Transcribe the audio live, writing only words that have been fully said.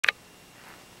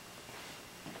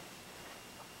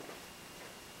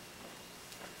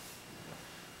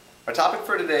Our topic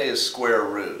for today is square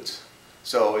roots.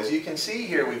 So as you can see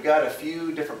here, we've got a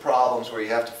few different problems where you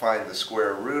have to find the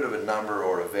square root of a number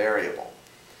or a variable.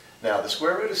 Now the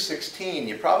square root of 16,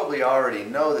 you probably already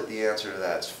know that the answer to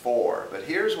that's 4, but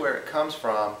here's where it comes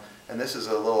from, and this is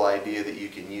a little idea that you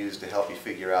can use to help you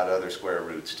figure out other square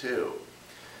roots too.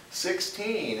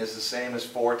 16 is the same as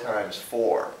 4 times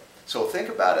 4. So think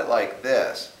about it like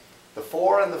this. The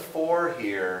 4 and the 4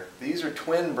 here, these are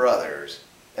twin brothers,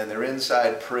 and they're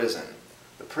inside prison.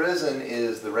 The prison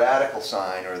is the radical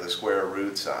sign or the square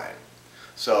root sign.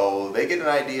 So they get an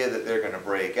idea that they're going to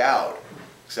break out.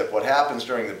 Except what happens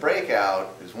during the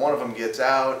breakout is one of them gets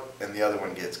out and the other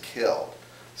one gets killed.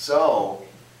 So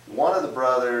one of the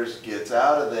brothers gets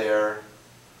out of there,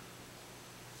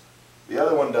 the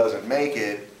other one doesn't make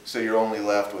it, so you're only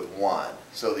left with 1.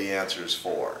 So the answer is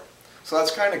 4. So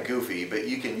that's kind of goofy, but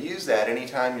you can use that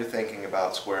anytime you're thinking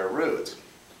about square roots.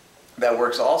 That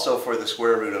works also for the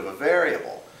square root of a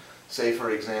variable. Say,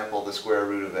 for example, the square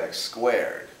root of x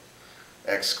squared.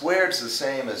 X squared is the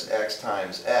same as x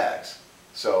times x.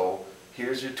 So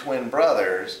here's your twin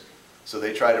brothers. So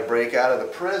they try to break out of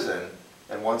the prison,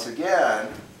 and once again,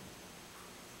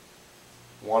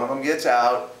 one of them gets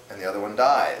out and the other one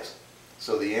dies.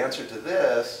 So the answer to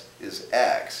this is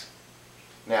x.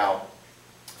 Now,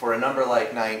 for a number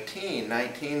like 19,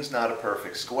 19 is not a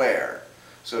perfect square.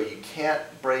 So you can't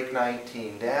break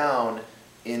 19 down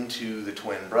into the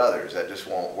twin brothers. That just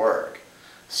won't work.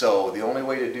 So the only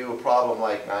way to do a problem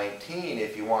like 19,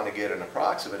 if you want to get an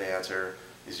approximate answer,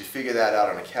 is you figure that out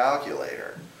on a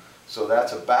calculator. So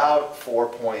that's about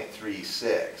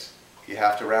 4.36. You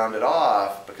have to round it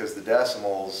off because the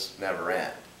decimals never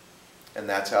end. And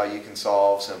that's how you can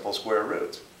solve simple square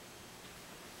roots.